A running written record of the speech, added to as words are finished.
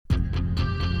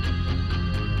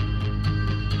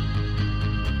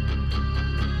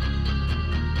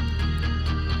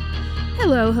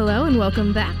Hello, and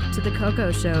welcome back to The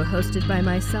Coco Show, hosted by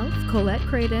myself, Colette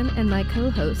Creighton, and my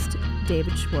co-host,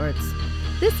 David Schwartz.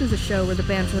 This is a show where the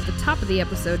banter at the top of the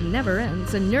episode never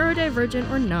ends, and neurodivergent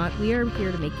or not, we are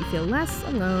here to make you feel less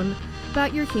alone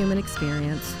about your human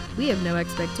experience. We have no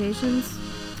expectations,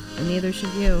 and neither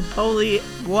should you. Holy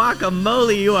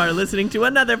guacamole, you are listening to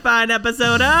another fine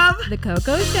episode of The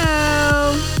Coco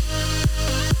Show.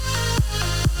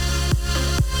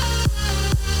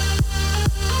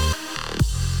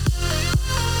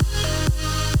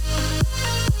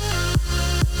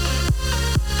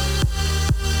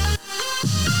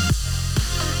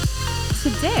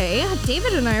 Today,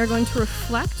 David and I are going to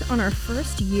reflect on our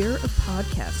first year of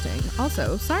podcasting.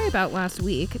 Also, sorry about last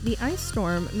week. The ice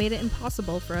storm made it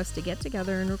impossible for us to get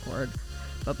together and record.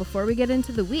 But before we get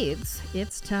into the weeds,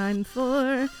 it's time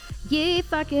for Yay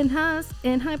Fucking Hus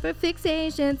and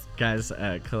Hyperfixations. Guys,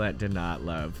 Colette did not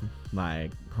love my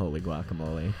holy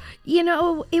guacamole. You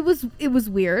know, it was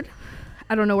weird.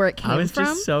 I don't know where it came from. I was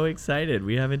just so excited.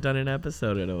 We haven't done an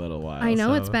episode in a little while. I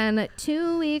know, it's been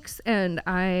 2 weeks, and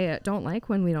I don't like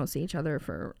when we don't see each other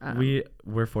for...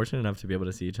 We're fortunate enough to be able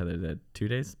to see each other the 2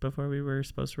 days before we were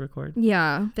supposed to record.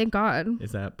 Yeah, thank God.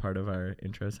 Is that part of our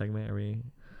intro segment? Are we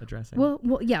addressing? Well,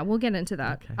 yeah, we'll get into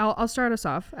that. Okay. I'll start us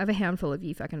off. I have a handful of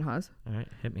ye fucking haws. All right,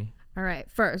 hit me. All right,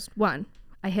 first, one.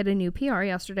 I hit a new PR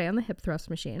yesterday on the hip thrust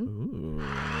machine. Ooh.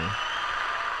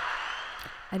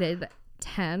 I did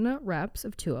 10 reps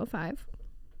of 205,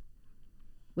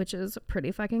 which is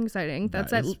pretty fucking exciting.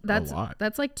 That's a lot.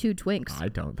 That's like 2 twinks. I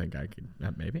don't think I could.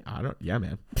 Maybe I don't. Yeah,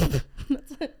 man.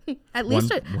 At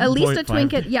least a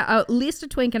twink. At least a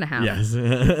twink and a half. Yes.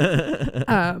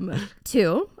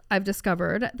 2. I've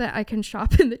discovered that I can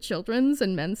shop in the children's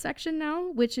and men's section now,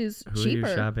 which is cheaper. Who are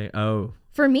you shopping? Oh.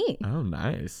 For me. Oh,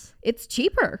 nice. It's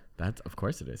cheaper. Of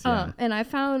course it is. Yeah. And I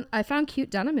found cute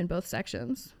denim in both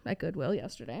sections at Goodwill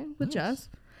yesterday with Jess.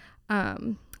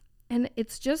 And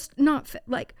it's just not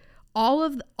like all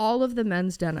of the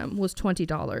men's denim was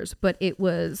 $20, but it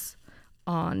was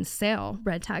on sale.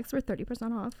 Red tags were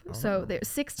 30% off. Oh. So there's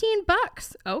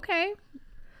 $16. Okay.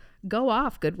 Go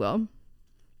off, Goodwill.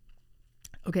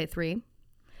 Okay, 3.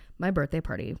 My birthday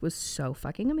party was so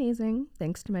fucking amazing.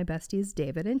 Thanks to my besties,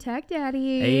 David and Tech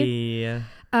Daddy. Hey.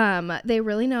 They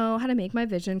really know how to make my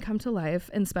vision come to life.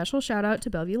 And special shout out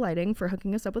to Bellevue Lighting for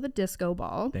hooking us up with a disco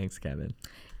ball. Thanks, Kevin.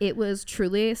 It was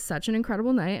truly such an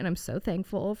incredible night, and I'm so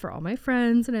thankful for all my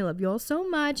friends, and I love you all so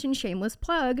much. And shameless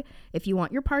plug, if you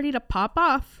want your party to pop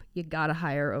off, you gotta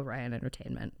hire Orion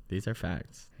Entertainment. These are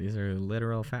facts. These are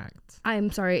literal facts.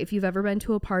 I'm sorry, if you've ever been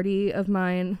to a party of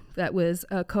mine that was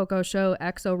a Coco Show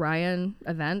X Orion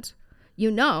event,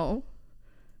 you know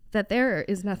that there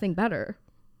is nothing better.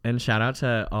 And shout out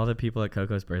to all the people at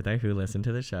Coco's birthday who listened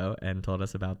to the show and told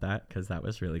us about that, because that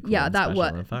was really cool. Yeah, and special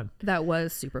and fun. That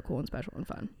was super cool and special and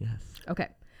fun. Yes. Okay.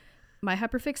 My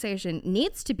hyperfixation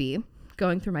needs to be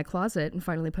going through my closet and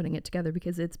finally putting it together,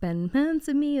 because it's been months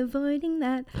of me avoiding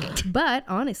that. But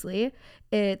honestly,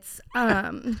 it's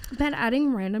been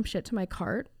adding random shit to my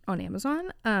cart on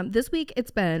Amazon. This week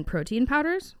it's been protein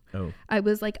powders. Oh. I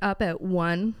was like up at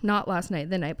 1, not last night,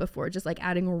 the night before, just like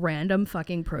adding random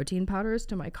fucking protein powders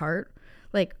to my cart.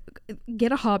 Like,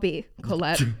 get a hobby,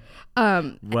 Colette.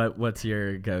 What's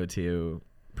your go-to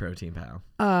protein pal?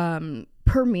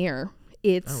 Premier.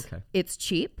 It's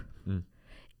cheap. Mm.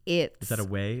 Is that a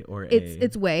whey or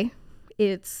it's whey.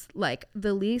 It's like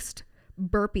the least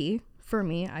burpy for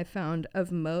me, I found,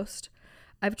 of most.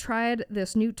 I've tried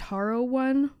this new taro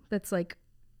one that's like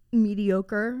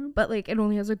mediocre, but like it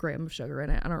only has a gram of sugar in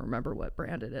it. I don't remember what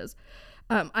brand it is.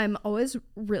 I'm always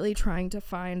really trying to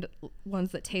find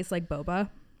ones that taste like boba.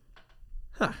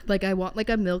 Huh. Like I want like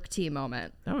a milk tea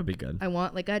moment. That would be good. I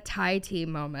want like a Thai tea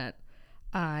moment.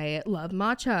 I love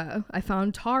matcha. I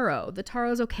found taro. The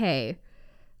taro's okay.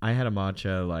 I had a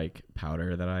matcha like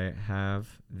powder that I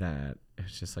have that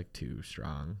it's just like too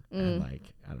strong and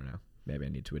like I don't know, maybe I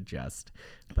need to adjust.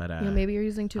 But maybe you're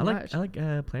using too much. I like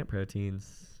plant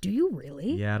proteins. Do you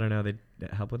really? Yeah, I don't know. They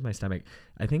help with my stomach.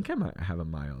 I think I might have a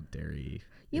mild dairy.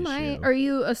 You issue. might. Are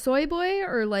you a soy boy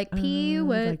or like pea?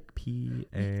 What? Like pea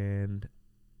and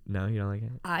no, you don't like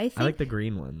it. I like the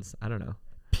green ones. I don't know.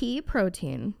 Pea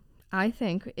protein, I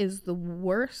think, is the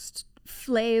worst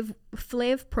flav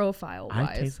profile wise.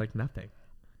 I taste like nothing.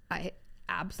 I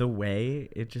absolutely. The way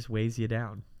it just weighs you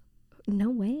down. No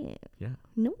way. Yeah.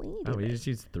 No way. Oh, we just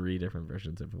use 3 different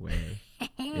versions of whey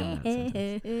in that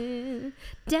sentence.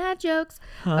 Dad jokes.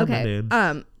 Okay.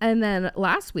 And then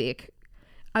last week,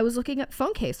 I was looking at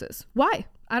phone cases. Why?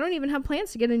 I don't even have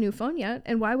plans to get a new phone yet.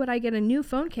 And why would I get a new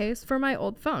phone case for my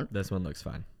old phone? This one looks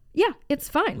fine. Yeah, it's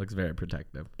It fine. looks very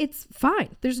protective. It's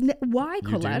fine. Why, You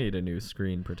Colette? do need a new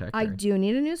screen protector. I do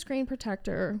need a new screen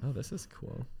protector. Oh, this is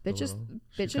cool. The Bitches, little-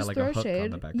 she's got bitches like a throw hook on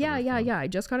shade. the back of Yeah, her yeah, phone. yeah. I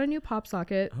just got a new pop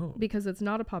socket Oh. because it's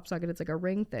not a pop socket. It's like a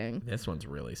ring thing. This one's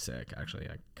really sick. Actually,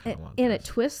 I kind of want And this. it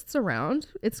twists around.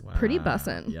 It's pretty Wow.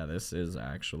 bussin'. Yeah, this is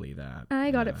actually that.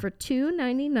 I got Yeah. it for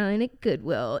 $2.99 at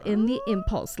Goodwill in the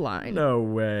impulse line. No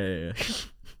way.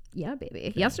 Yeah,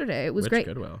 baby. Yesterday it was Which great.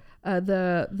 Goodwill?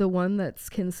 The one that's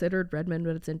considered Redmond,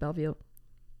 but it's in Bellevue,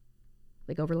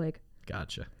 like Overlake.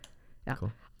 Gotcha. Yeah.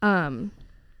 Cool.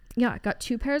 Yeah, I got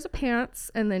 2 pairs of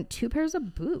pants and then 2 pairs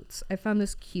of boots. I found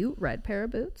this cute red pair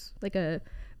of boots, like a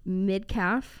mid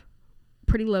calf,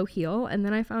 pretty low heel, and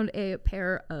then I found a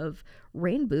pair of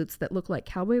rain boots that look like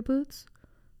cowboy boots,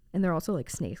 and they're also like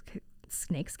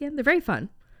snakeskin. They're very fun.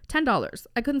 $10.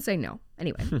 I couldn't say no.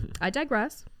 Anyway, I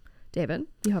digress. David,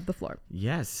 you have the floor.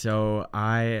 Yes. So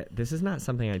this is not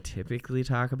something I typically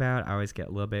talk about. I always get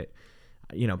a little bit,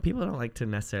 people don't like to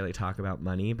necessarily talk about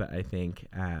money, but I think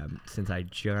since I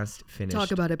just finished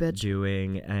Talk about it, bitch.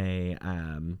 doing a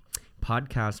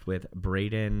podcast with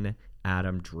Braden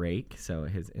Adam Drake. So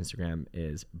his Instagram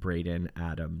is Braden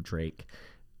Adam Drake.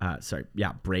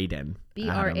 Braden Braden.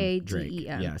 Drake.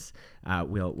 Yes.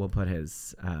 We'll put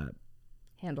his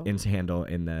Handle. handle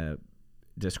in the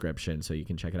description so you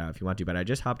can check it out if you want to. But I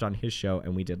just hopped on his show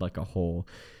and we did like a whole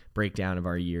breakdown of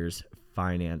our year's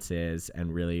finances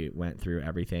and really went through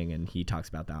everything, and he talks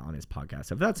about that on his podcast.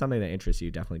 So if that's something that interests you,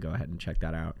 definitely go ahead and check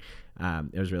that out.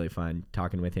 It was really fun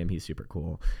talking with him. He's super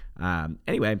cool.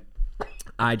 Anyway,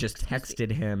 I just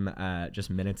texted him just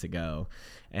minutes ago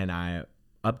and I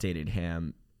updated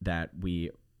him that we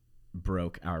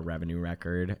broke our revenue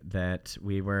record that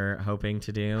we were hoping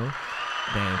to do.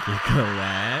 Thank you,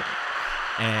 Colette.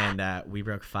 And we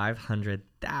broke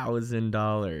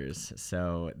 $500,000.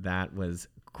 So that was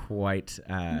quite.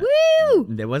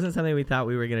 Woo! It wasn't something we thought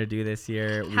we were going to do this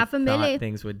year. We $500,000. thought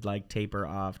things would like taper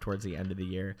off towards the end of the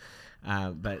year.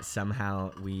 But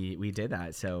somehow we did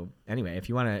that. So anyway, if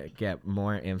you want to get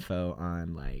more info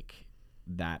on like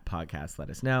that podcast, let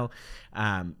us know.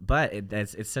 But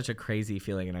it's such a crazy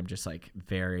feeling, and I'm just like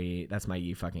that's my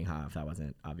you fucking ha if that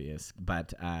wasn't obvious.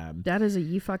 But That is a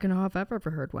you fucking off I've ever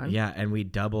heard one. yeah, and we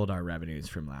doubled our revenues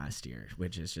from last year,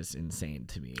 which is just insane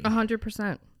to me.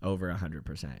 100%. Over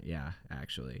 100%. Yeah,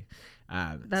 actually.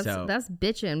 That's so,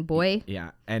 bitchin', boy.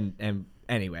 yeah, and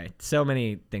anyway, so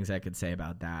many things I could say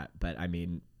about that, but I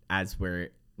mean, as we're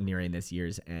nearing this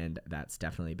year's end, that's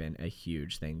definitely been a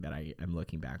huge thing that I am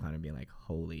looking back on and being like,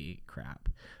 holy crap,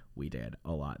 we did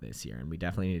a lot this year, and we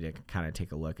definitely need to kind of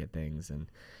take a look at things and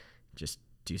just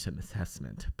do some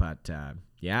assessment. But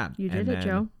yeah, You did it,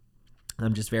 Joe.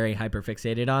 I'm just very hyper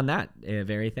fixated on that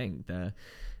very thing, the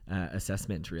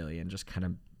assessment, really, and just kind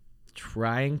of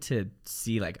trying to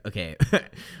see like, okay,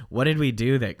 what did we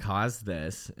do that caused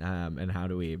this, and how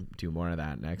do we do more of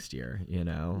that next year,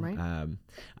 Right.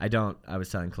 I was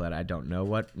telling Colette, I don't know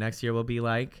what next year will be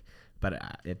like, but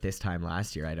at this time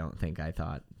last year, I don't think I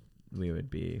thought we would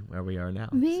be where we are now.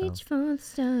 Reach for the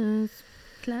stars,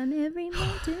 climb every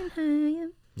mountain high.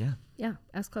 Yeah,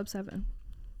 S Club 7.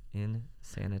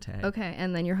 insanity. Okay,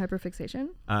 and then your hyperfixation.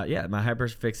 Yeah, my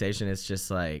hyperfixation is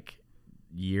just like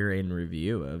year in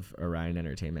review of Orion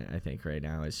Entertainment. I think right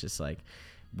now it's just like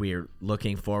we're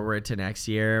looking forward to next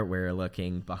year. We're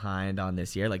looking behind on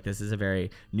this year. Like, this is New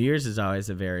Year's is always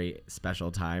a very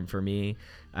special time for me.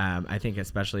 I think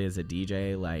especially as a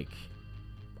DJ, like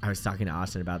I was talking to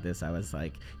Austin about this. I was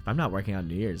like, if I'm not working on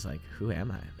New Year's, like who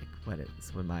am I? Like what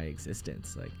is my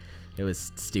existence? Like it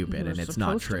was stupid, and it's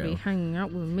not true. To be hanging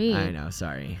out with me. I know,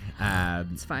 sorry.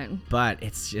 It's fine. But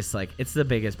it's just like, it's the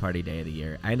biggest party day of the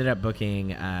year. I ended up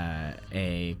booking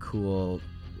a cool,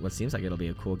 what seems like it'll be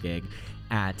a cool gig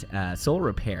at Soul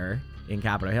Repair in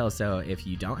Capitol Hill. So if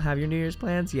you don't have your New Year's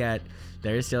plans yet,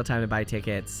 there is still time to buy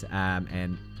tickets.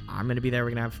 And I'm going to be there. We're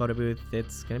going to have a photo booth.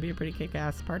 It's going to be a pretty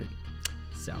kick-ass party.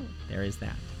 So there is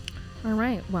that. All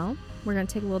right. Well, we're going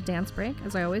to take a little dance break.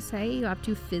 As I always say, you have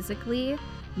to physically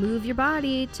move your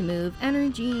body to move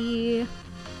energy.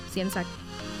 See you in a sec.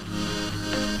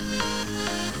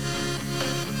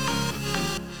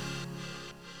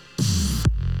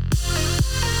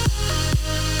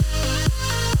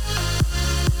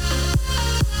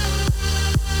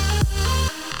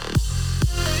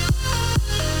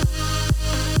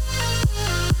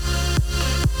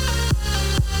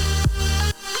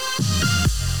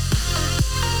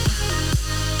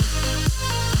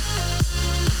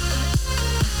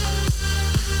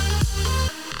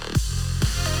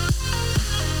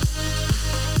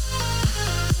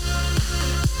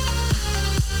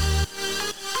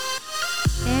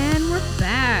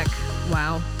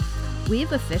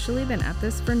 We've officially been at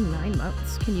this for 9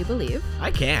 months. Can you believe?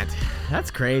 I can't. That's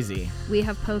crazy. We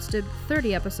have posted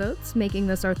 30 episodes, making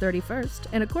this our 31st,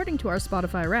 and according to our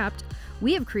Spotify Wrapped,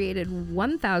 we have created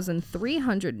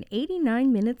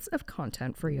 1,389 minutes of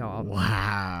content for y'all.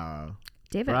 Wow.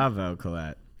 David. Bravo,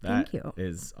 Colette. Thank you.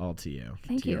 Is all to you.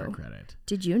 Thank to you. your credit.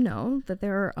 Did you know that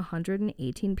there are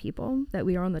 118 people that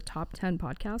we are on the top 10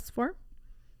 podcasts for?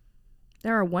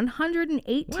 There are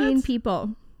 118 What?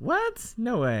 people. What?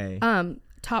 No way.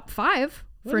 Top 5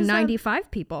 What for is that? 95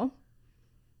 people.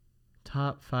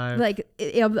 Top 5. Like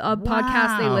a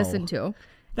podcast they Wow. listen to.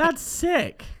 That's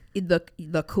sick.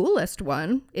 The coolest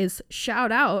one is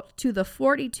shout out to the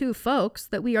 42 folks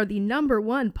that we are the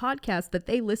 #1 podcast that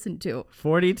they listen to.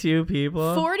 42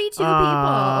 people. 42 people.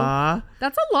 Aw.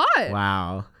 That's a lot.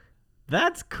 Wow.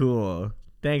 That's cool.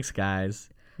 Thanks, guys.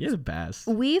 You're the best.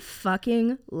 We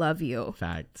fucking love you.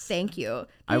 Facts. Thank you.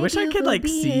 I wish I Thank you could for like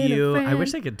being see a you. I friend.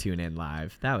 wish I could tune in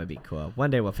live. That would be cool. One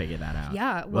day we'll figure that out.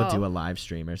 Yeah, We'll do well- a live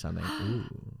stream or something. Ooh.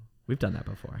 We've done that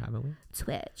before, haven't we?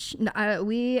 Twitch. No,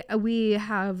 we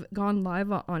have gone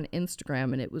live on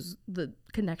Instagram, and the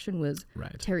connection was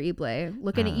Right. terrible.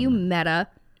 Looking at you, Meta.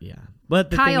 Yeah. But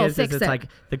the Kyle, thing is fix it's it. like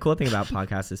the cool thing about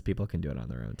podcasts is people can do it on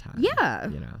their own time. Yeah,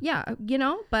 You know, yeah,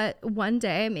 But one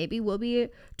day maybe we'll be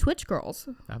Twitch girls,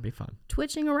 that'd be fun.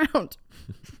 twitching around.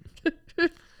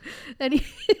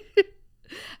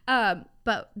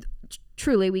 But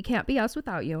truly, we can't be us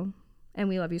without you, and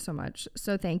we love you so much.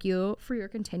 So thank you for your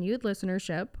continued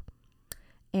listenership,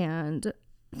 and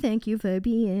thank you for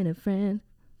being a friend.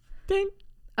 Ding.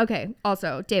 Okay.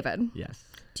 Also, David, Yes.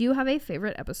 do you have a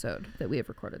favorite episode that we have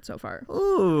recorded so far?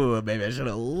 Ooh, maybe I should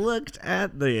have looked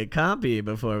at the copy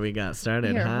before we got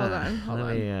started. Here, huh? hold on.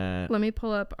 Let me, Let me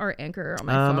pull up our anchor on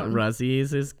my phone.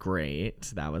 Ruzzy's is great.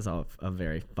 That was a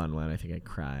very fun one. I think I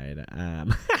cried.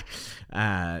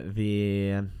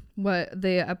 The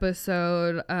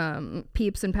episode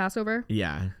Peeps and Passover?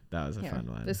 Yeah, that was a Here, fun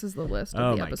one. this is the list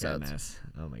Oh of the my episodes. goodness.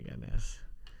 Oh my goodness.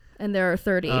 And there are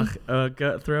 30.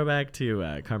 Throwback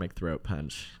to Karmic Throat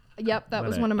Punch. Yep, that What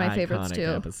was an one of my favorites iconic too.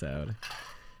 Episode.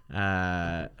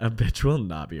 A bitch will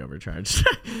not be overcharged.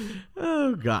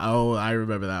 Oh god. Oh, I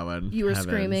remember that one. You were Heavens.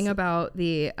 screaming about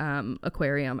the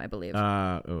aquarium, I believe.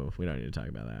 Oh, we don't need to talk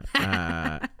about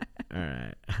that. All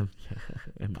right.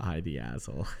 Am I the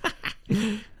asshole?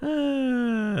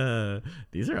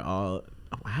 These are all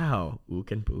wow.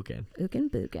 Ookin Bookin. Ookin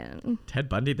Bookin. Ted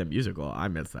Bundy the musical. I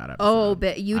missed that episode. Oh,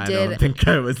 but you I did. don't think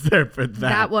I was there for that.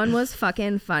 That one was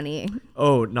fucking funny.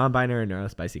 Oh, non-binary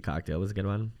neurospicy cocktail was a good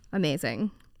one.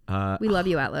 Amazing. We love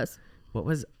you, Atlas. What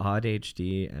was Odd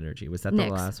HD Energy? Was that Nyx.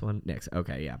 the last one? Nyx.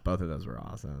 Okay, yeah, both of those were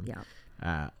awesome.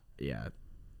 Yeah. Yeah.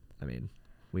 I mean,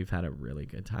 we've had a really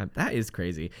good time. That is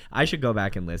crazy. I should go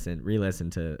back and re-listen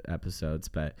to episodes,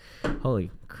 but holy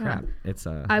crap, it's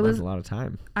a lot of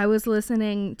time. I was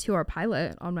listening to our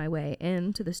pilot on my way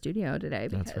into the studio today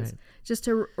That's because right. just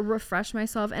to refresh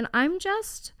myself, and I'm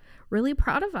just really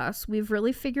proud of us. We've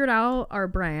really figured out our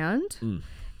brand,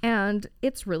 and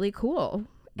it's really cool.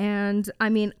 And I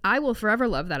mean, I will forever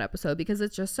love that episode because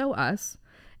it's just so us.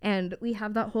 And we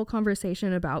have that whole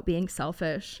conversation about being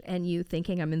selfish and you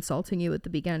thinking I'm insulting you at the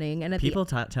beginning. And at People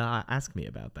ask me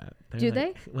about that. Do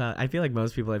they? Well, I feel like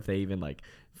most people, if they even like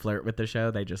flirt with the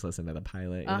show, they just listen to the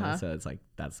pilot. You know? So it's like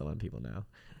that's the one people know.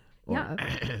 Yeah.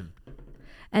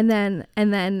 and then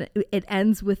it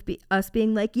ends with us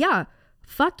being like, yeah,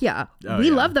 fuck yeah. Oh, We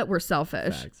yeah. love that we're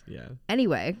selfish. Facts, yeah.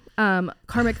 Anyway,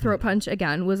 Karmic Throat Punch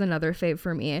again was another fave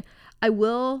for me. I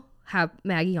will have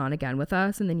Maggie on again with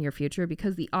us in the near future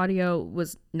because the audio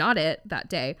was not it that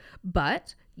day,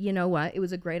 but you know what? It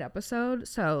was a great episode.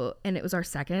 So, and it was our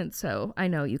second. So I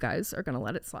know you guys are going to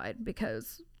let it slide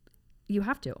because you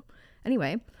have to.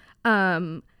 Anyway,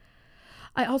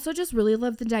 I also just really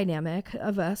love the dynamic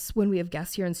of us when we have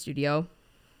guests here in studio.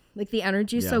 Like the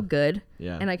energy is so good.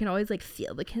 Yeah. And I can always like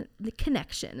feel the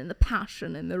connection and the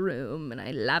passion in the room. And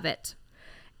I love it.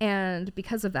 And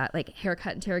because of that, like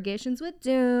Haircut Interrogations with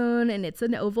Dune, and It's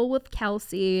an Oval with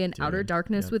Kelsey, and Outer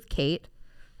Darkness with Kate,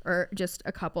 are just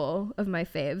a couple of my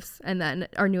faves. And then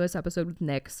our newest episode with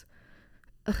Nyx.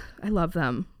 Ugh, I love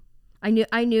them. I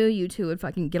knew you two would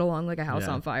fucking get along like a house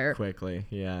on fire. Quickly,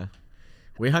 yeah.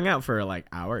 We hung out for like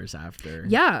hours after.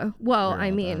 Yeah. Well, we were I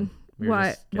all mean, done. We were why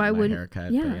just getting my wouldn't?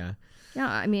 haircut, Yeah. but yeah. Yeah.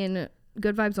 I mean,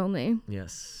 good vibes only.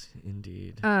 Yes,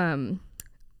 indeed.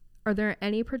 Are there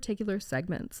any particular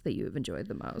segments that you have enjoyed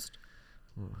the most?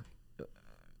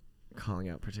 Calling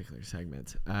out particular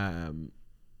segments.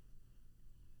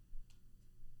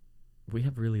 We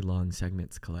have really long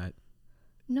segments, Colette.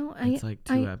 No, It's like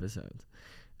 2 episodes.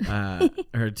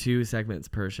 or 2 segments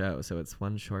per show. So it's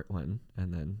one short one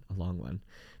and then a long one.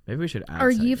 Maybe we should add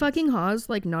Are segments. Ye Fucking Haws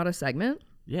like not a segment?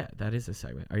 Yeah, that is a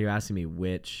segment. Are you asking me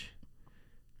which?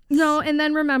 No, and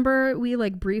then remember we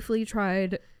like briefly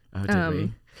tried. Oh, did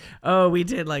we? Oh, we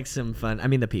did like some fun. I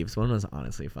mean, the Peeps one was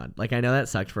honestly fun. Like, I know that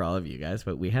sucked for all of you guys,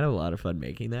 but we had a lot of fun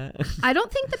making that. I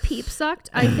don't think the Peeps sucked.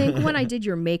 I think when I did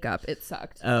your makeup, it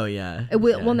sucked. Oh, yeah.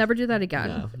 We'll never do that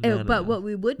again. No, But no. what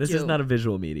we would This do. is not a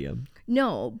visual medium.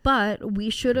 No, but we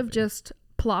should have just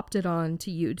plopped it on to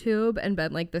YouTube and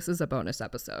been like, this is a bonus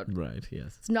episode. Right,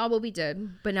 yes. It's not what we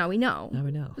did, but now we know. Now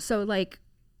we know. So like,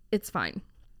 it's fine.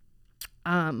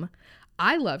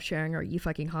 I love sharing our Ye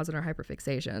Fucking Haws and our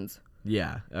hyperfixations.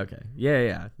 Yeah, okay.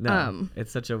 Yeah. No,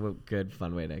 it's such a good,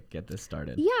 fun way to get this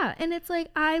started. Yeah, and it's like,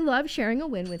 I love sharing a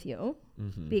win with you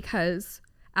because,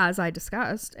 as I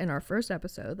discussed in our first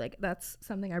episode, like, that's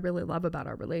something I really love about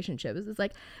our relationship is it's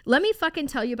like, let me fucking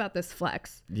tell you about this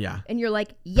flex. Yeah. And you're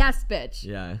like, yes, bitch.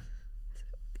 Yeah.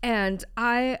 And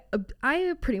I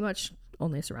pretty much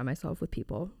only surround myself with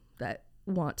people that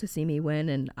want to see me win,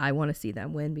 and I want to see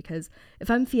them win, because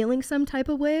if I'm feeling some type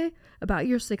of way about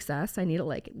your success, I need to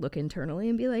like look internally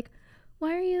and be like,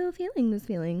 why are you feeling this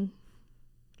feeling?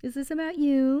 Is this about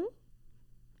you,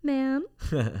 ma'am?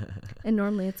 And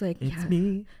normally it's like, It's yeah.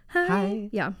 me. Hi.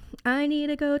 Yeah, I need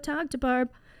to go talk to Barb.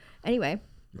 Anyway,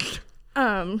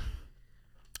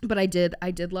 but I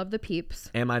did love the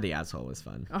Peeps. Am I the Asshole was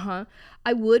fun.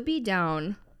 I would be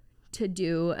down to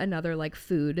do another like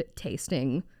food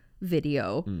tasting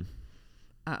video,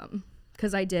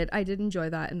 because I did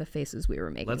enjoy that and the faces we were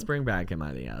making. Let's bring back Am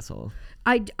I the Asshole?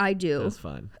 I do. That was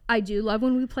fun. I do love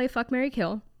when we play Fuck, Marry,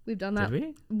 Kill. We've done that. Did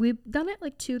we? We've done it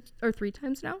like 2 or 3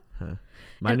 times now. Huh.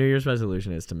 My New Year's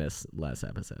resolution is to miss less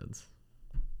episodes.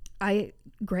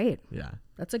 Great. Yeah.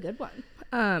 That's a good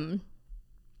one.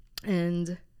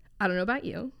 And I don't know about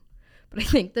you, but I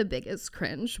think the biggest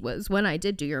cringe was when I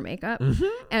did do your makeup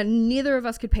and neither of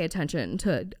us could pay attention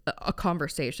to a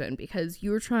conversation because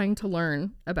you were trying to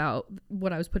learn about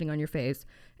what I was putting on your face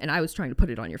and I was trying to put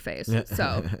it on your face.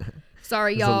 So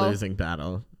sorry, It's y'all. a losing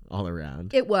battle all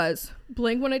around. It was.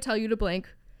 Blink when I tell you to blink.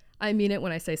 I mean it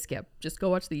when I say skip. Just go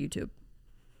watch the YouTube.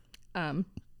 And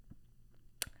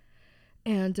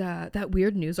that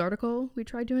weird news article we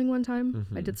tried doing one time,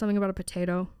 I did something about a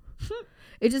potato.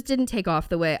 It just didn't take off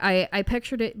the way I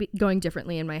pictured it going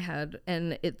differently in my head,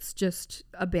 and it's just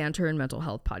a banter and mental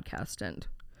health podcast, and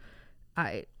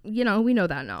we know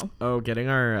that now. Oh, getting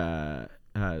our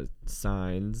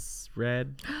signs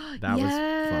read. That was fun.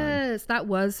 Yes, that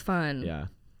was fun. Yeah.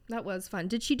 That was fun.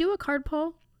 Did she do a card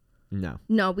pull? No.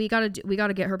 We gotta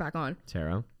get her back on.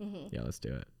 Tarot? Yeah, let's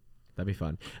do it. That'd be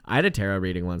fun. I had a tarot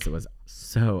reading once that was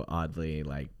so oddly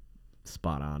like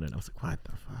spot on, and I was like, what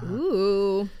the fuck?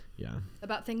 Ooh. Yeah.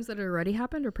 About things that already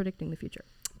happened or predicting the future?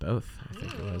 Both, I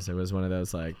think it was. It was one of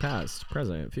those like past,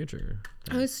 present, future.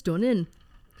 Oh, stunning.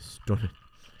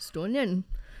 Stunning.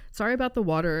 Sorry about the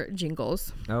water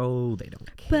jingles. Oh, they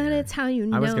don't care. But it's how you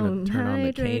know I was I'm gonna turn on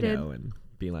the hydrated. Kano and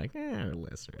be like, our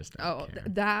listeners don't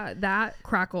care. That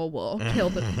crackle will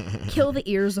kill the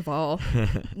ears of all.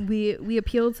 We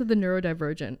appeal to the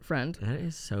neurodivergent friend. That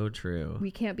is so true.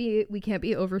 We can't be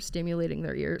overstimulating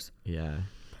their ears. Yeah.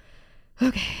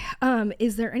 Okay.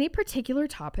 Is there any particular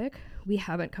topic we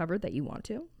haven't covered that you want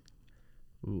to?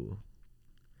 Ooh.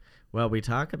 Well, we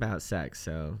talk about sex,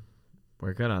 so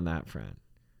we're good on that front.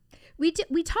 We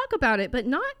talk about it, but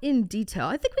not in detail.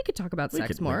 I think we could talk about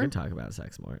sex more. We can talk about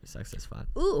sex more. Sex is fun.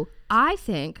 Ooh, I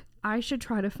think I should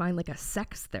try to find like a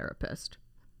sex therapist.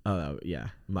 Oh, yeah.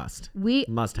 Must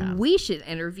have. We should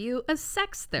interview a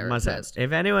sex Must have. therapist.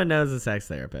 If anyone knows a sex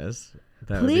therapist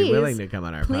that would be willing to come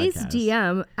on our please podcast.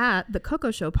 DM at the Coco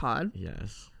Show Pod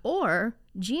Yes. or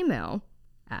Gmail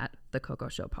at the Coco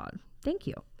Show Pod. Thank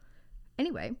you.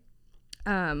 Anyway,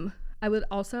 I would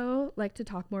also like to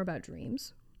talk more about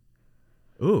dreams.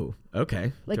 Ooh,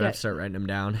 okay. Like Do I have to start writing them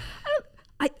down?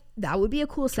 That would be a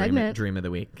cool segment. Dream of the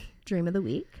week. Dream of the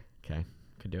week. Okay,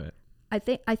 could do it.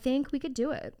 I think we could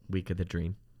do it. Week of the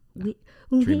dream. No.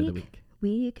 Dream of the week.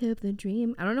 Week of the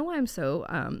dream. I don't know why I'm so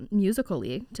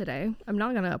musically today. I'm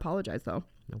not gonna apologize though.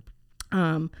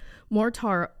 Nope. More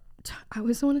taro. I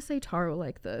always want to say taro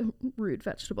like the root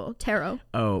vegetable. Taro.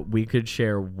 Oh, we could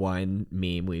share one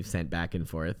meme we've sent back and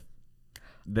forth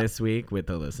this week with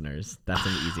the listeners. That's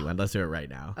an easy one. Let's do it right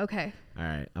now. Okay. All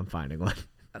right, I'm finding one.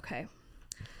 Okay.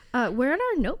 Where did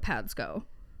our notepads go?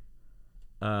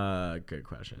 Good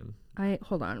question.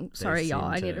 Hold on. They Sorry, y'all.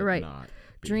 seem I need to write not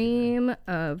be dream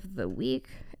of the week,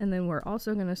 and then we're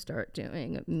also gonna start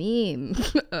doing meme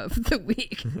of the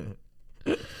week.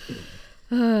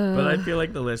 But I feel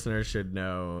like the listeners should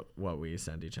know what we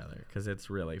send each other because it's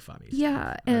really funny.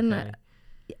 Yeah, Okay.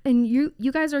 and you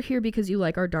guys are here because you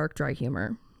like our dark, dry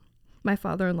humor. My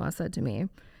father-in-law said to me,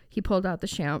 he pulled out the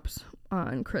champs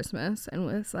on Christmas and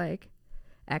was like,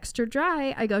 extra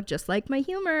dry. I go, just like my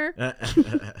humor.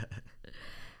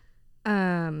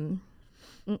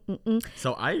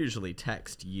 So I usually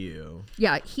text you.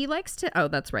 Yeah, he likes to. Oh,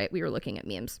 that's right. We were looking at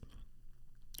memes.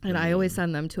 And I always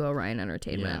send them to Orion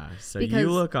Entertainment. Yeah. So because,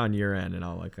 you look on your end and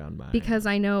I'll look on mine. Because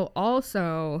I know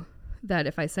also that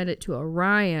if I send it to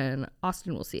Orion,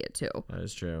 Austin will see it too. That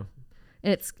is true.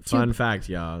 And it's Fun fact,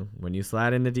 y'all. When you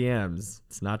slide in the DMs,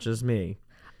 it's not just me.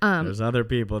 There's other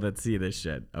people that see this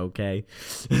shit, okay?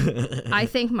 I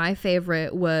think my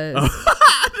favorite was...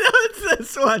 It's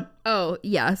this one. Oh,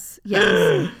 yes.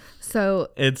 So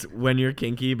it's when you're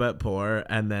kinky but poor,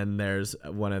 and then there's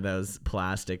one of those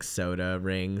plastic soda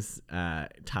rings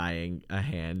tying a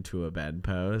hand to a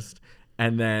bedpost.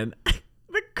 And then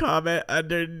the comment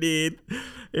underneath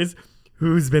is,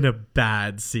 who's been a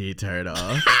bad sea turtle?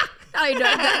 I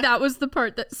know that was the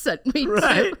part that sent me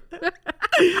right? to.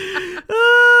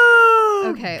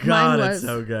 Oh, Okay, God, mine was, it's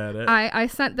so good. I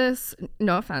sent this,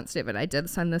 no offense, David, I did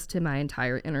send this to my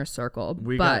entire inner circle,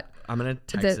 I'm going to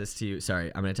text this to you.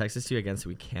 Sorry, I'm going to text this to you again so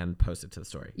we can post it to the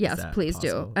story. Yes, please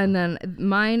possible? do. And then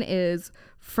mine is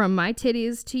from my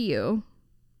titties to you.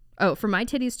 Oh, from my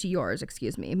titties to yours,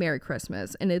 excuse me. Merry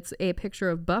Christmas. And it's a picture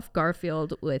of Buff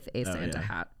Garfield with a Santa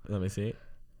hat. Let me see.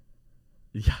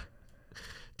 Yeah.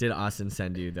 Did Austin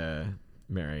send you the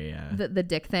Merry... The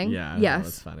dick thing? Yeah. Yes. That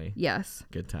was funny. Yes.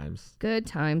 Good times. Good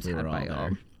times We had were by all all.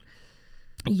 there.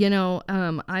 You know,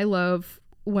 I love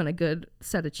when a good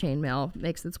set of chainmail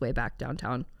makes its way back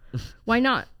downtown. Why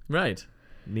not? Right.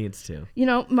 Needs to. You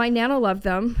know, my Nana loved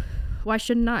them. Why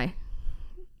shouldn't I?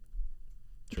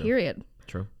 True. Period.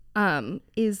 True.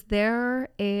 Is there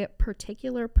a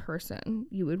particular person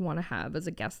you would want to have as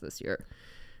a guest this year?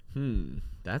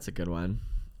 That's a good one.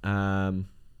 And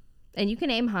you can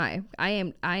aim high.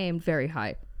 I am very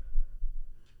high.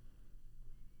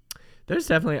 There's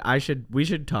definitely we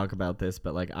should talk about this,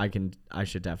 but like I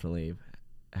should definitely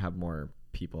have more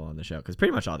people on the show because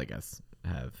pretty much all the guests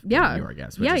have been your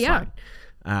guests, which is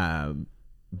fine.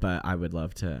 But I would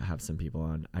love to have some people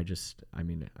on.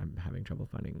 I'm having trouble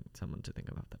finding someone to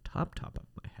think about the top of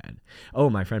my head. Oh,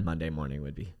 my friend Monday Morning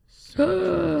would be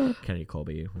so Kenny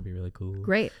Colby would be really cool.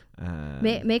 Great.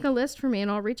 Make a list for me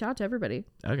and I'll reach out to everybody.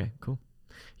 Okay, cool.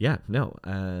 Yeah, no.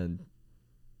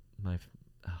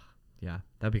 Yeah,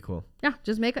 that'd be cool. Yeah,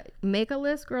 just make a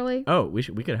list, girly. Oh, we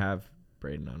could have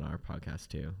Braden on our podcast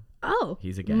too. Oh,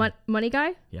 he's a gay. Money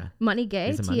guy? Yeah. Money gay,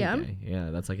 he's a TM? money gay.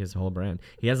 Yeah, that's like his whole brand.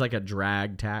 He has like a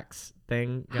drag tax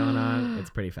thing going on.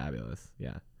 It's pretty fabulous.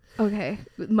 Yeah. Okay.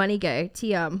 Money gay,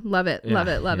 TM. Love it. Yeah.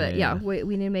 Love it. Yeah. We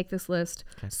need to make this list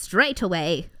Okay. straight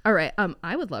away. All right.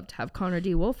 I would love to have Connor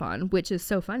D. Wolf on, which is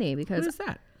so funny because Who is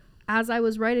that? as I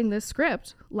was writing this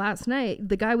script last night,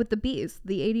 the guy with the bees,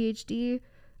 the ADHD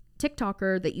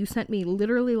TikToker that you sent me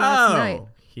literally last night.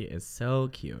 He is so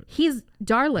cute. He's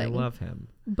darling. I love him.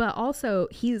 But also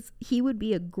he would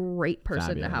be a great person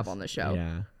Fabulous. to have on the show.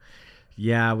 Yeah.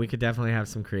 Yeah, we could definitely have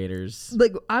some creators.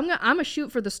 Like I'm a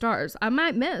shoot for the stars. I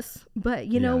might miss, but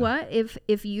you know what?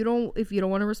 If you don't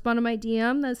want to respond to my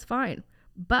DM, that's fine.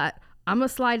 But I'm gonna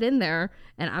slide in there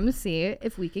and I'm gonna see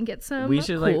if we can get some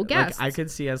cool guests. I could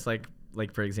see us like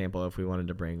for example, if we wanted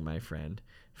to bring my friend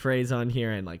Phrase on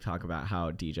here and like talk about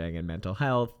how DJing and mental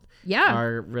health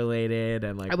are related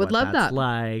and like I would what love that's that.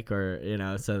 like,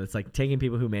 or so it's like taking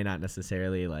people who may not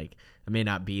necessarily like may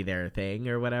not be their thing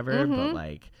or whatever, but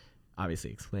like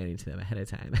obviously explaining to them ahead of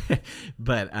time.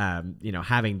 But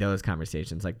having those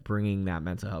conversations, like bringing that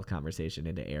mental health conversation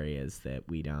into areas that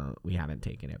we haven't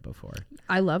taken it before.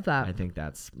 I love that. I think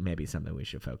that's maybe something we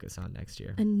should focus on next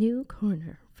year. A new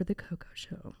corner for the Coco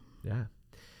Show. Yeah.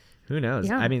 Who knows?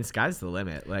 Yeah. I mean, sky's the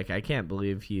limit. Like, I can't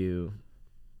believe you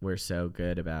were so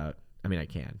good about. I mean, I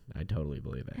can. I totally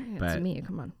believe it. Yeah, but it's me.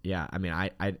 Come on. Yeah. I mean,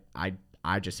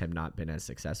 I just have not been as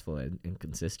successful and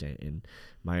consistent in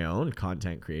my own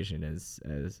content creation as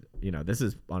this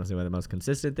is honestly one of the most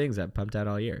consistent things I've pumped out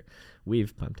all year.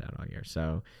 We've pumped out all year.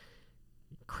 So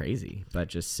crazy, but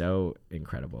just so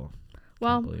incredible.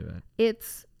 Well, can't believe it.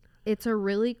 It's a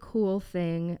really cool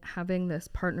thing having this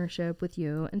partnership with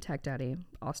you and Tech Daddy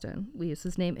Austin. We use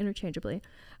his name interchangeably.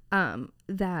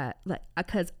 That like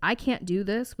because I can't do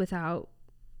this without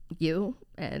you,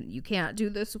 and you can't do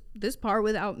this part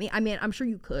without me. I mean, I'm sure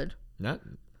you could.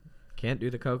 Can't do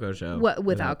the Coco Show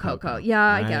without Coco.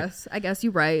 Yeah, right? I guess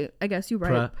you're right.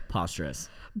 Preposterous.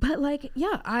 But like,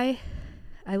 yeah, I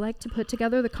like to put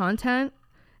together the content,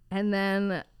 and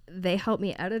then they helped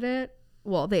me edit it.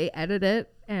 Well, they edit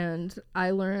it, and I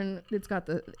learn it's got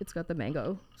the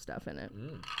mango stuff in it.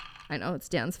 I know it's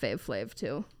Dan's fave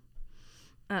too.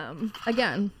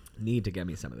 Again, Need to get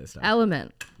me some of this stuff.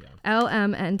 Element. Yeah.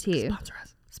 LMNT. Sponsor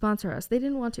us. Sponsor us. They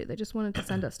didn't want to. They just wanted to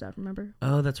send us stuff. Remember?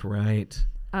 Oh, that's right.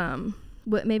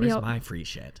 But maybe Where's my free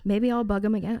shit? Maybe I'll bug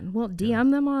them again. Well,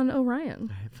 DM them on Orion.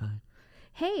 All right, fine.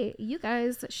 Hey, you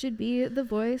guys should be the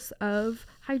voice of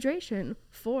hydration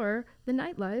for the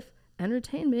nightlife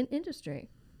entertainment industry.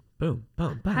 Boom,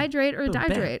 boom, boom. Hydrate or boom,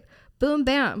 dihydrate. Boom,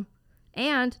 bam.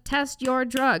 And test your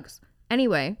drugs.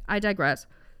 Anyway, I digress.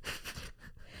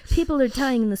 People are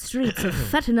dying in the streets of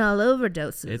fentanyl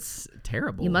overdoses. It's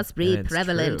terrible. You must be and it's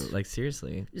prevalent. true. Like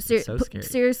seriously, it's so scary.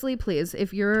 Seriously, please,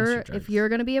 if you're drugs.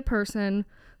 gonna be a person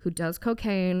who does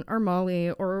cocaine or Molly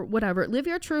or whatever, live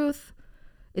your truth.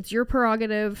 It's your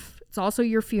prerogative. It's also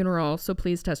your funeral, so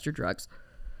please test your drugs.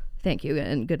 Thank you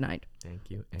and good night.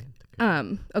 Thank you and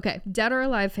good Okay, dead or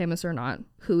alive, famous or not,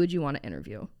 who would you want to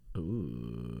interview?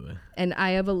 Ooh. And I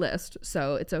have a list,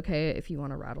 so it's okay if you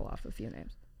want to rattle off a few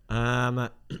names.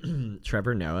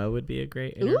 Trevor Noah would be a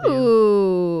great interview.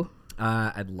 Ooh,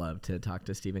 I'd love to talk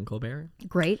to Stephen Colbert.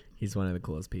 great. He's one of the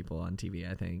coolest people on TV,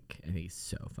 I think. I think he's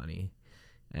so funny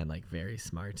and like very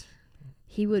smart.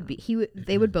 He would be.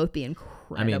 They would both be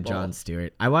incredible. I mean, Jon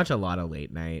Stewart. I watch a lot of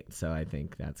late night, so I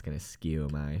think that's gonna skew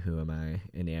my who am I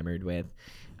enamored with.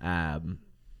 But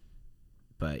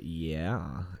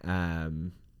yeah.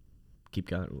 Keep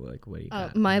going. Like, what do you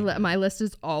got? My list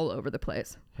is all over the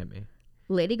place. Hit me.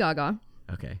 Lady Gaga,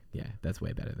 Okay. Yeah, that's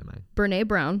way better than mine. Brene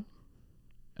Brown,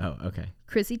 Oh, okay.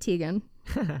 Chrissy Teigen,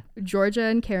 Georgia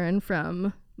and Karen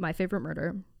from My Favorite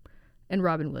Murder, and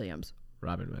Robin Williams.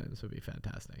 Robin Williams would be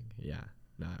fantastic. Yeah.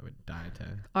 No, I would die to.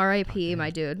 R.I.P.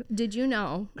 my dude. Did you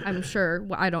know? I'm sure.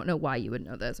 Well, I don't know why you would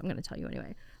know this. I'm going to tell you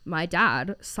anyway. My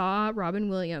dad saw Robin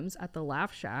Williams at the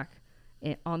Laugh Shack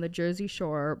on the Jersey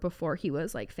Shore before he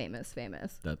was like famous.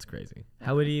 That's crazy.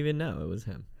 How would he even know it was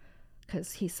him?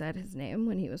 Because he said his name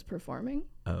when he was performing.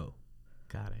 Oh,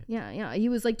 got it. Yeah. He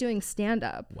was like doing stand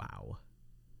up Wow.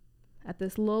 at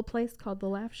this little place called the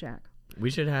Laugh Shack. We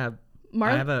should have.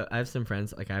 I have some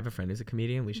friends. Like I have a friend who's a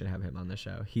comedian. We should have him on the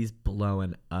show. He's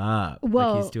blowing up.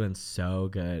 Well, like he's doing so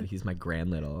good. He's my grand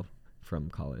little from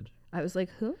college. I was like,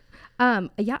 who?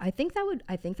 Yeah, I think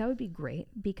that would be great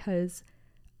because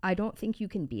I don't think you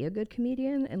can be a good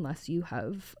comedian unless you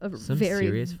have a Some very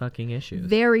serious fucking issues.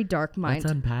 very dark mind.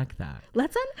 Let's unpack that.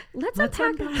 Let's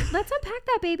unpack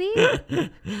that, baby.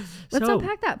 Let's So,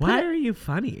 unpack that. Why are you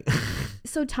funny?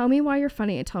 So tell me why you're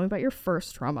funny and tell me about your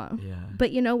first trauma. Yeah.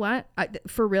 But you know what?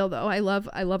 For real though, I love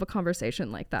a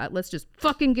conversation like that. Let's just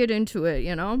fucking get into it,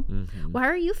 you know? Mm-hmm. Why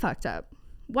are you fucked up?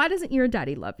 Why doesn't your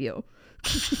daddy love you?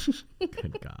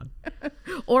 Good God.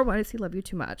 Or why does he love you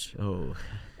too much? Oh.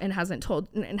 And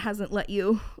hasn't let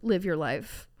you live your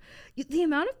life. The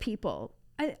amount of people.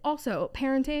 Also,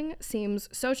 parenting seems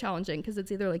so challenging because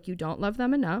it's either like you don't love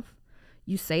them enough,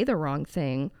 you say the wrong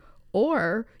thing,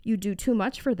 or you do too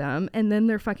much for them and then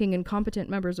they're fucking incompetent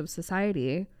members of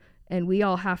society and we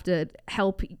all have to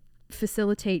help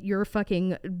facilitate your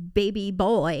fucking baby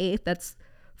boy that's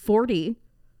 40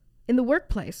 in the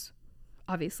workplace.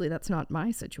 Obviously, that's not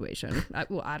my situation.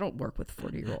 I don't work with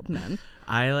 40-year-old men.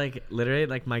 I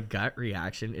literally my gut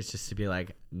reaction is just to be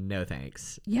like, no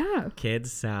thanks. Yeah.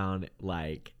 Kids sound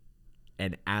like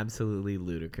an absolutely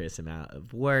ludicrous amount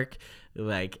of work.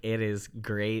 Like it is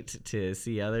great to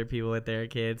see other people with their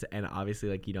kids, and obviously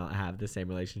you don't have the same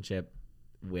relationship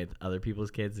with other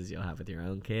people's kids as you'll have with your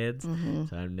own kids. Mm-hmm.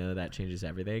 So I know that changes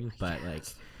everything, but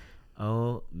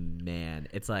oh man,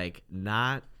 it's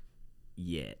not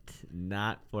yet,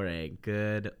 not for a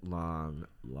good long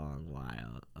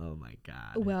while. Oh my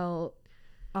God. Well,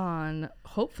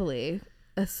 hopefully,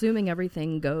 assuming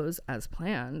everything goes as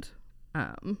planned,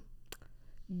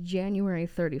 January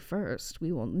 31st,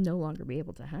 we will no longer be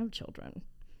able to have children.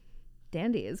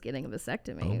 Dandy is getting a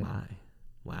vasectomy. Oh my.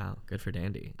 Wow. Good for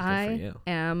Dandy. Good I for you.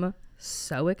 am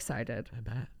so excited. I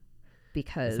bet.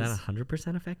 Because is that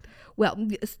 100% effective? Well,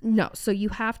 no. So you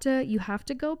have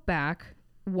to go back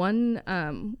one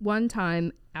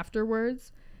time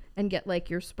afterwards and get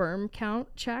your sperm count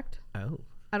checked. Oh.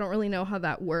 I don't really know how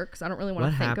that works. I don't really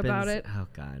want to think about it. Oh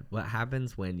God. What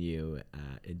happens when you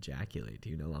ejaculate? Do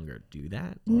you no longer do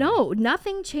that? No,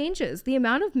 nothing changes. The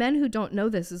amount of men who don't know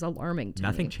this is alarming to me.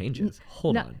 Nothing changes.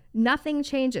 Hold on. Nothing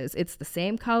changes. It's the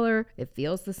same color. It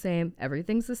feels the same.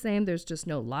 Everything's the same. There's just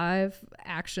no live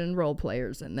action role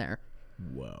players in there.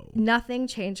 Whoa. Nothing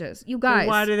changes. You guys.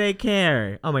 Well, why do they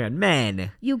care? Oh my God.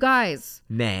 Men. You guys.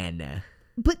 Men.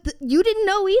 you didn't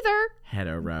know either.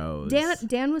 Heteros.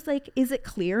 Dan was like, "Is it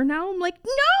clear now?" I'm like,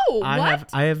 "No, what?"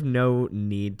 I have no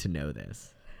need to know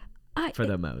this for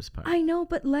the most part. I know,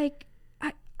 but like,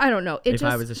 I don't know. If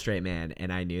I was a straight man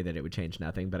and I knew that it would change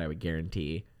nothing, but I would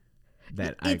guarantee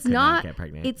that I could not get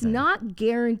pregnant. It's not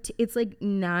guaranteed. It's like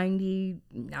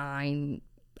 99.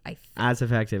 As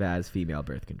effective as female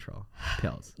birth control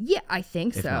pills. Yeah, I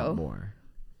think if so. Not more.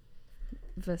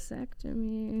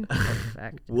 Vasectomy.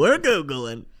 We're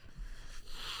Googling.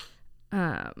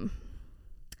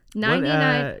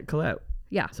 99. Colette.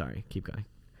 Yeah. Sorry, keep going.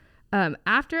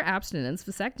 After abstinence,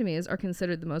 vasectomies are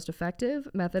considered the most effective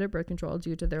method of birth control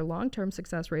due to their long-term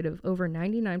success rate of over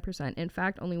 99%. In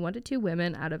fact, only 1 to 2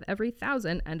 women out of every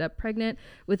 1,000 end up pregnant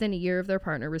within a year of their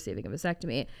partner receiving a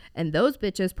vasectomy. And those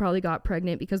bitches probably got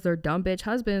pregnant because their dumb bitch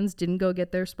husbands didn't go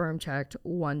get their sperm checked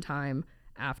one time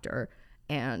after.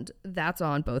 And that's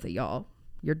on both of y'all.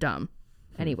 You're dumb.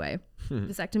 Anyway,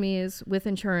 vasectomies with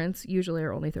insurance usually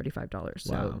are only $35.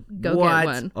 So go get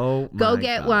one. Oh my Go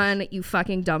get gosh. one, you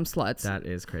fucking dumb sluts. That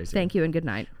is crazy. Thank you and good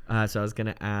night. So I was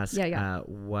gonna ask,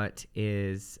 what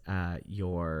is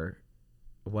your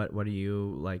what are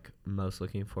you like most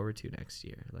looking forward to next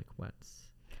year? Like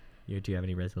do you have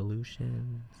any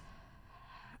resolutions?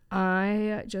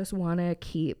 I just want to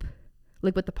keep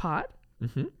like with the pod.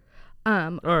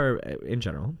 Or in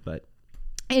general, but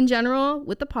in general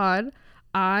with the pod,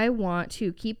 I want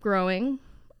to keep growing.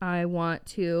 I want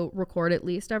to record at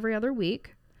least every other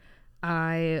week.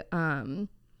 I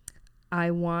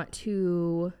want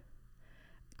to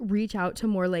reach out to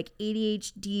more like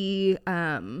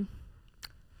ADHD,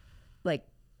 like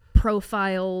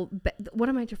profile. What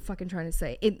am I fucking trying to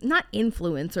say? Not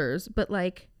influencers, but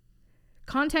like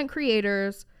content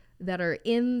creators that are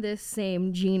in this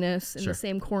same genus, in the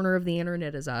same corner of the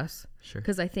internet as us. Sure.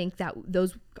 Because I think that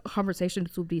those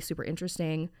conversations will be super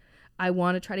interesting. I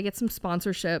want to try to get some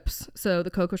sponsorships so the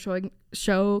Coco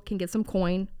Show can get some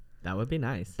coin. That would be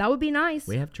nice. That would be nice.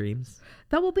 We have dreams.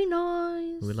 That would be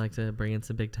nice. We would like to bring in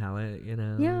some big talent, you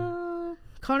know. Yeah.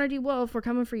 Connor D. Wolf, we're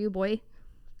coming for you, boy.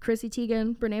 Chrissy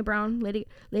Teigen, Brene Brown, Lady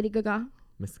Gaga.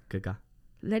 Miss Gaga.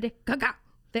 Lady Gaga.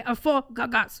 They are 4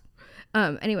 Gagas.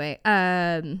 Anyway,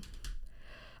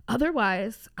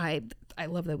 otherwise, I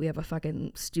love that we have a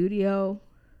fucking studio.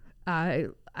 I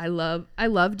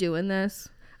love doing this.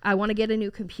 I want to get a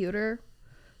new computer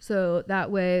so that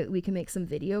way we can make some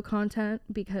video content,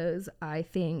 because I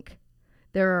think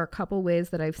there are a couple ways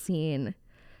that I've seen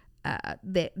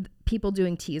that people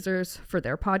doing teasers for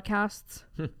their podcasts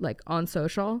like on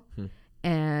social.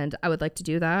 And I would like to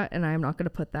do that, and I'm not going to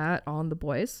put that on the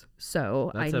boys. So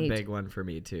that's a big one for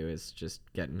me too, is just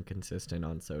getting consistent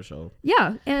on social.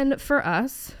 Yeah, and for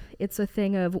us, it's a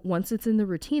thing of once it's in the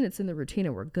routine,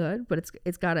 and we're good. But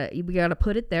we gotta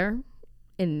put it there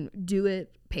and do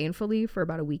it painfully for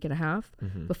about a week and a half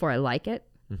before I like it.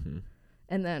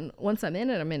 And then once I'm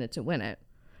in it to win it.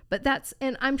 But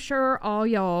and I'm sure all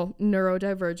y'all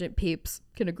neurodivergent peeps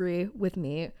can agree with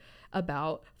me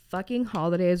about fucking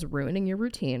holidays ruining your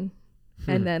routine.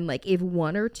 And then like if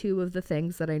 1 or 2 of the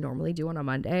things that I normally do on a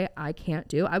Monday I can't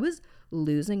do. I was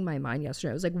losing my mind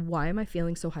yesterday. I was like, why am I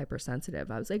feeling so hypersensitive?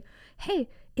 I was like, hey,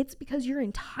 it's because your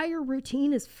entire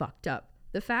routine is fucked up.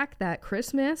 The fact that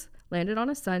Christmas landed on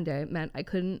a Sunday meant I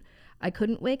couldn't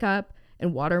wake up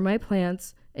and water my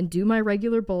plants and do my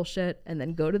regular bullshit and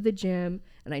then go to the gym.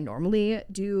 And I normally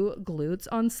do glutes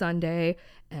on Sunday,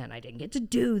 and I didn't get to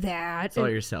do that. It's all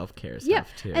your self-care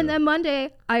stuff too. And then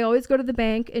Monday, I always go to the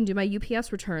bank and do my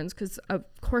UPS returns, because of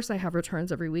course I have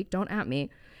returns every week. Don't at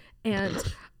me. And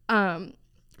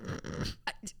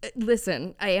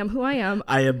listen, I am who I am.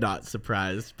 I am not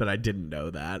surprised, but I didn't know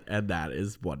that, and that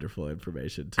is wonderful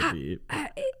information to be.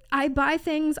 I buy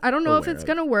things. I don't know if it's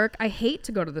going to work. I hate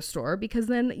to go to the store, because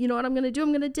then you know what I'm going to do? I'm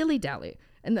going to dilly-dally.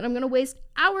 And then I'm going to waste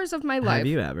hours of my life. Have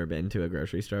you ever been to a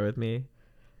grocery store with me?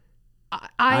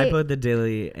 I put the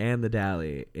dilly and the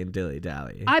dally in dilly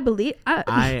dally. I believe.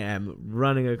 I am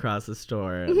running across the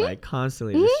store, like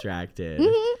constantly distracted.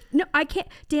 No, I can't.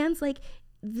 Dan's like,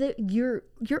 your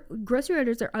grocery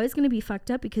orders are always going to be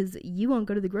fucked up because you won't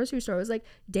go to the grocery store. I was like,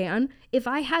 Dan, if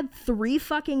I had 3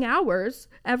 fucking hours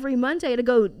every Monday to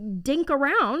go dink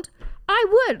around, I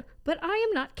would, but I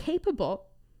am not capable.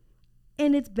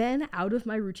 And it's been out of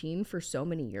my routine for so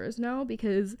many years now,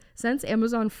 because since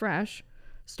Amazon Fresh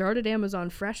started Amazon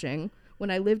Freshing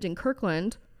when I lived in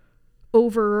Kirkland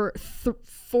over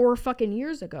 4 fucking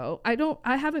years ago,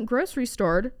 I haven't grocery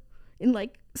stored in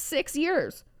like 6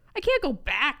 years. I can't go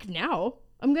back now.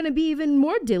 I'm going to be even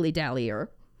more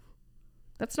dilly-dallier.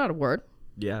 That's not a word.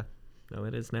 Yeah. No,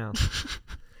 it is now.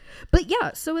 But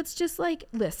yeah, so it's just like,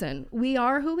 listen, we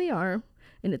are who we are.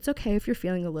 And it's okay if you're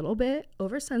feeling a little bit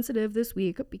oversensitive this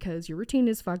week because your routine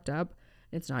is fucked up.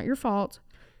 It's not your fault,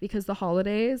 because the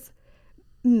holidays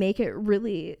make it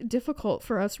really difficult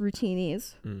for us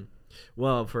routinies.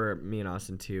 Well, for me and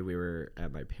Austin too, we were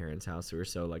at my parents' house. We were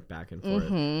so like back and forth.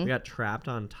 We got trapped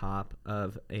on top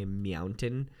of a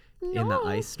mountain in the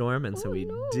ice storm, and so we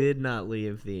did not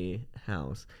leave the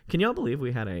house. Can y'all believe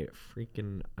we had a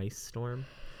freaking ice storm?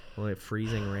 Like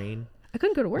freezing rain. I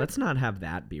couldn't go to work. Let's not have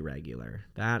that be regular.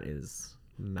 That is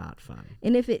not fun.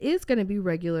 And if it is going to be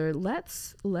regular,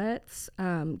 let's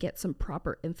get some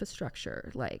proper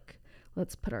infrastructure. Like,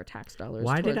 let's put our tax dollars.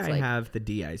 Why did towards, I have the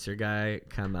de-icer guy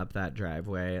come up that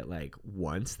driveway like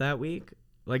once that week?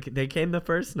 Like they came the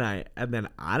first night, and then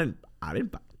I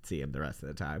didn't see him the rest of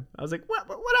the time. I was like, what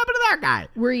happened to that guy?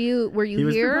 Were you He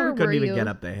was here? probably couldn't even get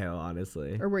up the hill,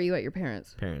 honestly. Or were you at your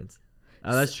parents'? Parents.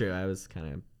 Oh, that's true. I was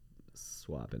kind of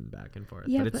swapping back and forth.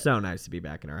 Yeah, but it's so nice to be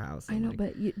back in our house. I know, like,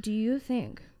 but do you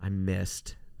think I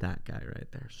missed that guy right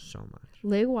there so much.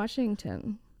 Lake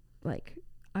Washington, like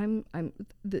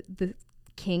the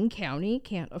King County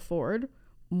can't afford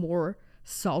more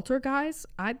Salter guys?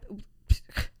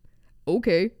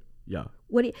 Okay. Yeah.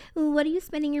 What are you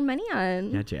spending your money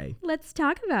on? Yeah, Jay. Let's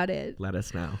talk about it. Let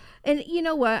us know. And you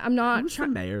know what? I'm not Who's the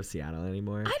mayor of Seattle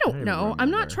anymore? I don't even know. I'm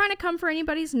not remember. trying to come for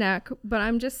anybody's neck, but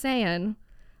I'm just saying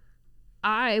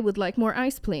I would like more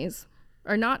ice, please.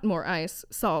 Or not more ice,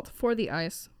 salt for the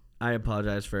ice. I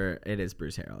apologize for it is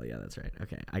Bruce Harrell. Yeah, that's right.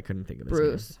 Okay, I couldn't think of his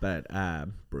Bruce. name.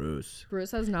 But Bruce.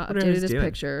 Bruce has not What are updated his his doing?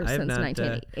 picture I have since not,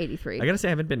 1983. I gotta say, I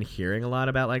haven't been hearing a lot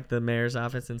about like the mayor's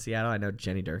office in Seattle. I know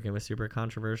Jenny Durkin was super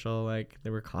controversial. Like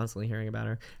they were constantly hearing about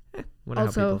her. Wonder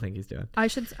Also, how people think he's doing. I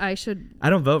should. I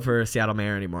don't vote for Seattle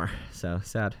mayor anymore. So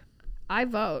sad. I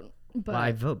vote, but Well,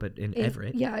 I vote, but in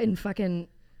Everett. Yeah, in fucking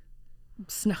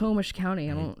Snohomish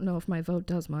County. I don't know if my vote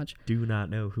does much. Do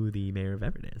not know who the mayor of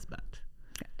Everett is, but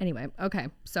Anyway, okay,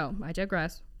 so I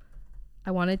digress.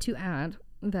 I wanted to add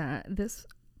that this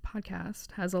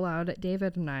podcast has allowed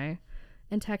David and I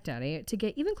and Tech Daddy to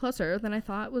get even closer than I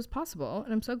thought was possible.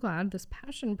 And I'm so glad this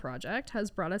passion project has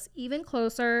brought us even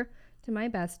closer to my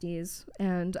besties.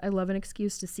 And I love an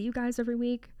excuse to see you guys every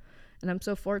week. And I'm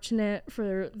so fortunate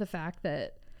for the fact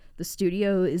that the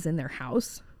studio is in their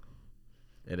house.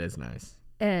 it is nice.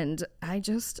 And I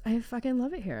fucking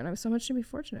love it here. And I have so much to be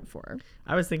fortunate for.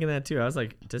 I was thinking that too. I was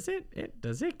like, does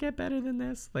it get better than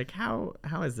this? Like how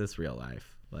is this real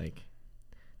life? Like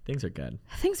things are good.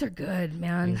 Things are good,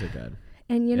 man. Things are good.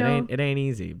 And you know, it ain't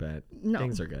easy, but No.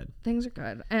 things are good. things are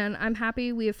good. And I'm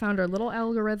happy we have found our little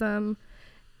algorithm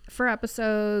for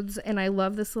episodes. And I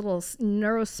love this little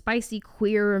neurospicy,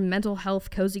 queer, mental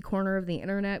health, cozy corner of the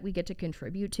internet we get to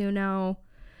contribute to now.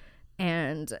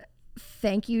 And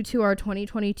thank you to our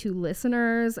 2022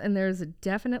 listeners. And there's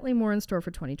definitely more in store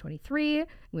for 2023.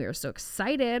 We are so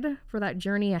excited for that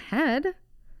journey ahead.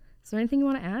 Is there anything you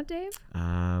want to add, Dave?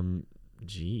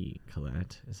 Gee,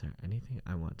 Colette, is there anything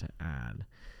I want to add?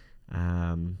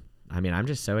 I mean, I'm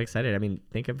just so excited. I mean,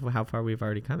 think of how far we've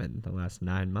already come in the last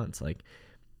 9 months. Like,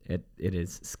 it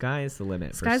is sky is the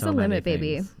limit. Sky's for so the limit, many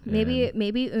baby. things.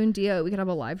 Maybe un dia we could have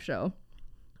a live show.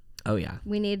 Oh yeah.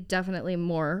 We need definitely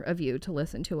more of you to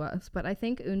listen to us, but I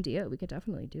think un dia we could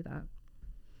definitely do that.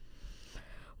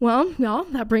 Well, y'all,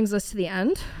 that brings us to the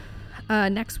end.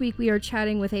 Next week we are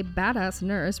chatting with a badass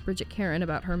nurse, Bridget Karen,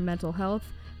 about her mental health,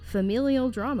 familial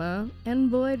drama,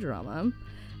 and boy drama.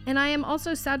 And I am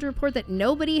also sad to report that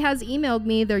nobody has emailed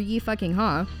me their ye fucking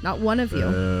ha. Not one of you.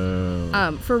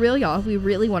 For real, y'all, we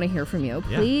really want to hear from you.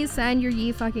 Yeah. Please send your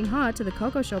ye fucking ha to the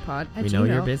Coco Show Pod at We know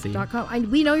you're busy. gmail.com.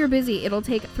 We know you're busy. It'll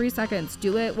take 3 seconds.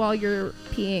 Do it while you're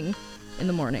peeing in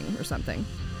the morning or something.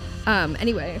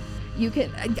 Anyway, you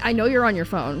can. I know you're on your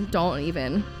phone. Don't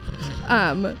even.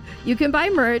 You can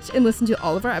buy merch and listen to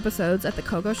all of our episodes at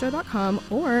thecocoshow.com,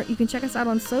 or you can check us out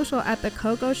on social at the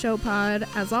Coco Show Pod.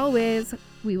 As always,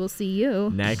 we will see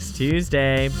you Next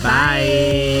Tuesday.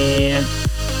 Bye.